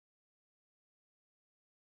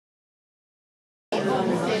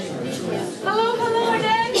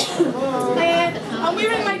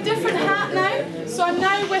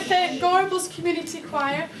Community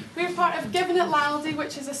Choir. We're part of Giving It Laldy,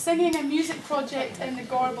 which is a singing and music project in the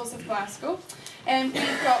Gorbals of Glasgow.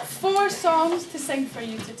 We've got 4 songs to sing for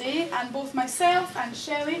you today, and both myself and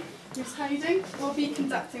Shelley, who's hiding, will be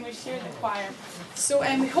conducting. We share the choir. So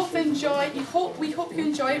we hope you enjoy. We hope you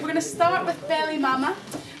enjoy it. We're going to start with Belly Mama,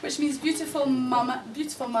 which means beautiful mama,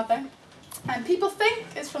 beautiful mother. And people think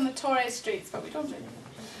it's from the Torres Straits, but we don't really.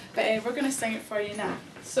 But we're going to sing it for you now.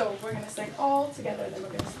 So we're going to sing all together, then we're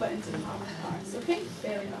going to split into the harmony parts. Okay?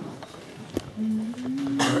 Belly Mama.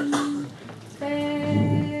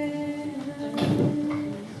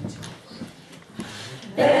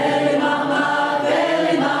 Belly Mama,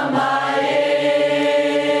 Belly Mama, yeah.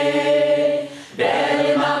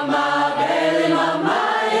 Belly Mama, Belly Mama,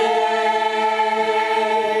 yeah.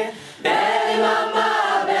 Belly Mama,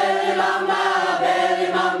 Belly Mama, Belly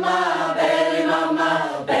Mama, Belly Mama,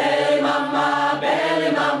 Belly Mama, Belly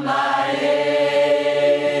Mama, yeah.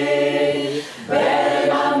 Belly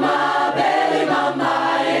Mama, Belly Mama,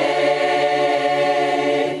 yeah.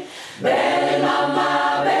 Belly Mama,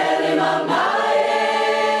 Belly Mama.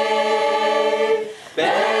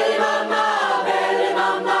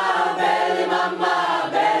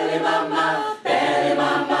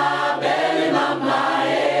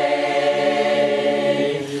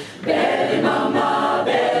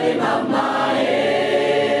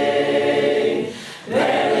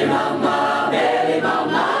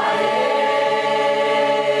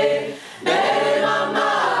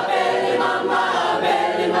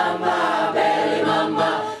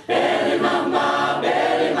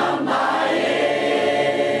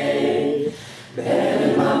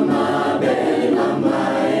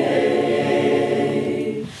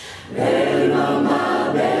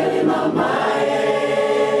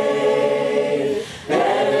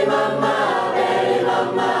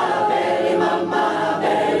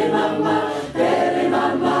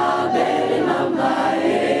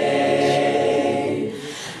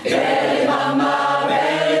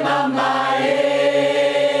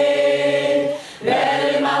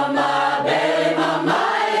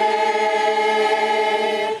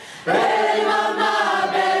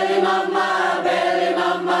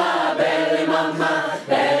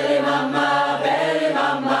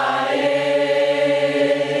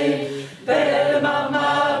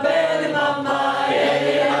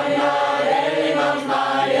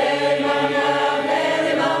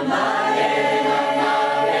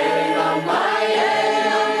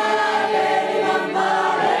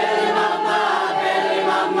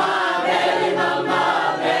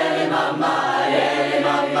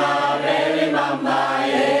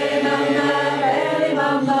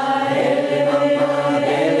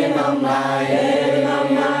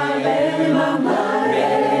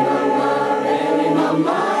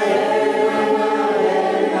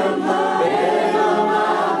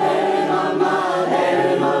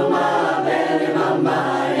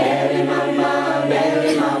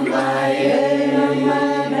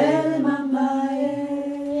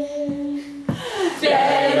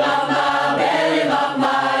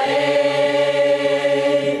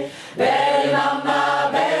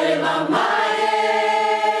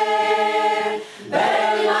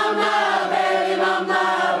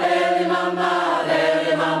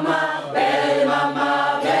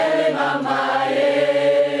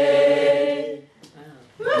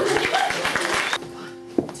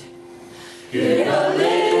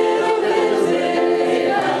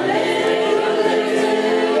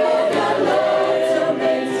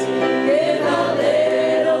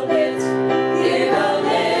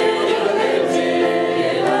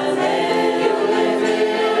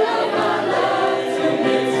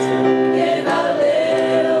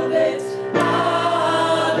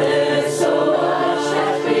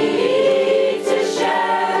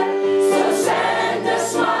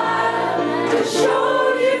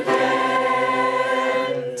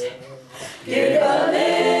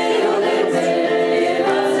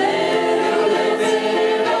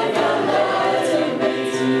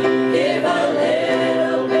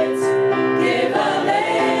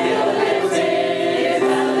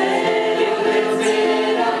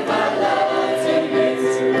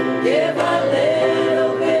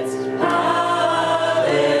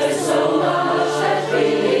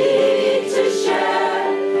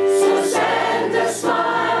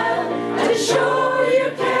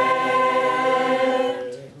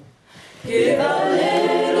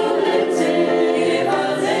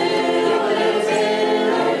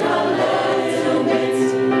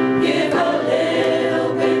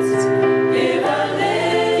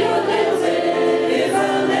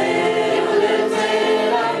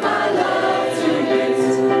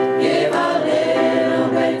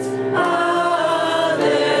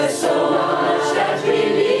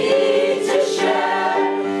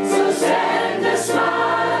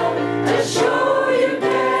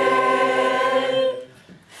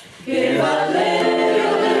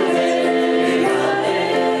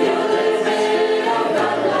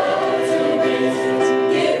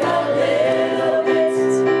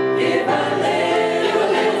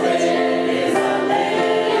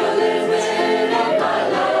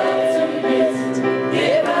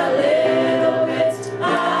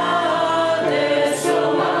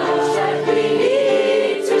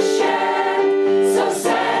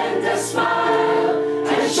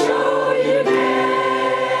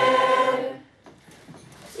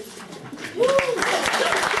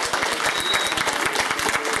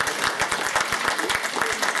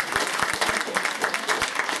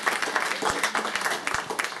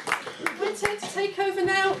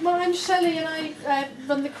 I'm Shelley and I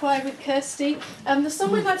run the choir with Kirsty. The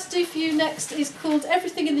song we'd like to do for you next is called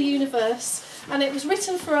Everything in the Universe, and it was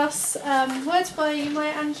written for us, words by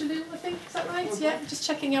Maya Angelou, I think, is that right? Yeah, just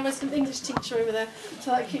checking our resident English teacher over there,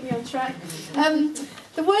 so that keep me on track.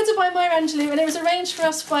 The words are by Maya Angelou, and it was arranged for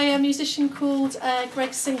us by a musician called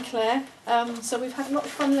Greg Sinclair. So we've had a lot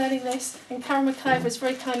of fun learning this, and Karen McIver was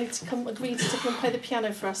very kindly agreed to come and play the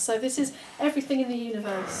piano for us. So this is Everything in the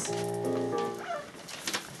Universe.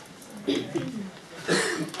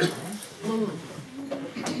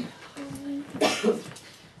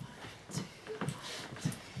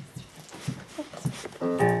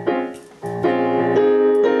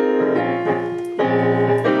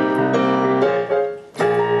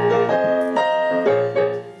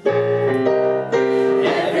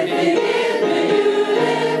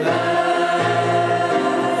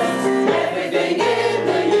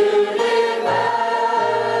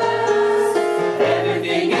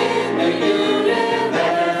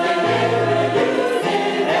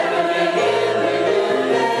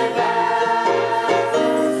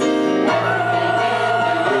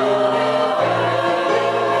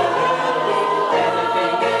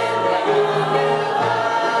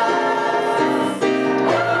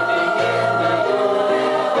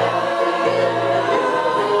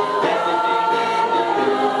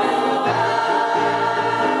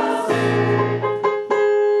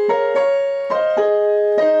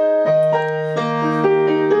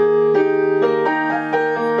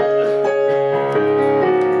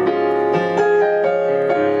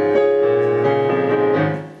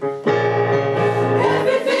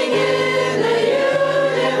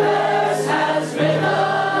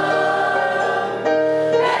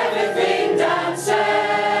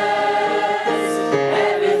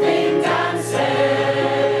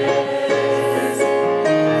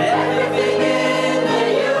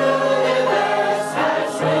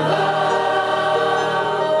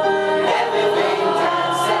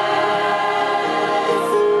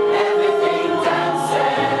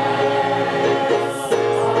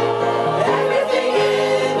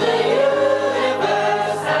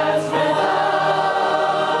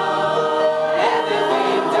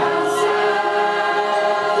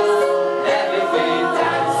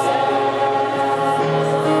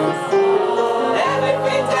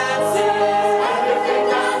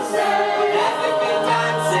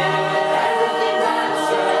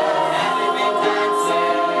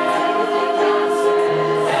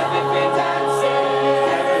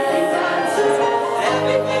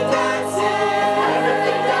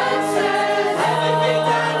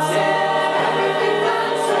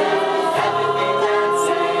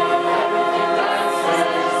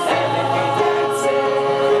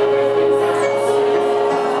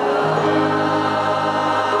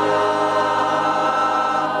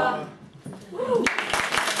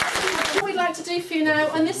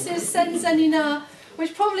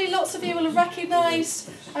 Which probably lots of you will have recognised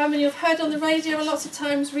and you've heard on the radio lots of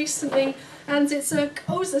times recently, and it's a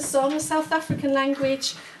Xhosa song, a South African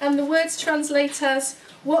language, and the words translate as,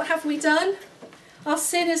 "What have we done? Our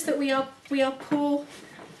sin is that we are poor.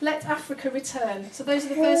 Let Africa return." So those are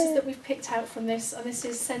the verses that we've picked out from this, and this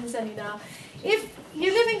is Senzenina. If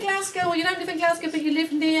you live in Glasgow, or you don't live in Glasgow but you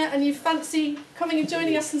live near and you fancy coming and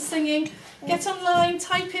joining us and singing, get online,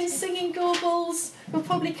 type in Singing Gorbals. We'll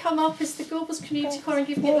probably come up as the Gorbals Community Choir and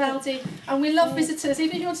Giving It Loudy. And we love visitors.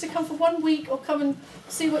 Even if you want to come for 1 week or come and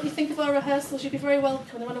see what you think of our rehearsals, you'll be very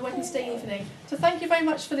welcome on a Wednesday evening. So thank you very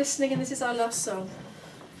much for listening, and this is our last song.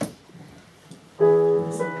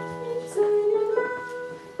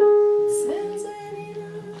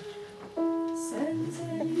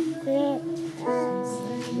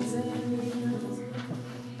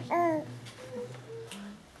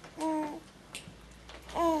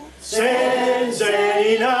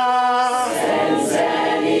 Senzenina.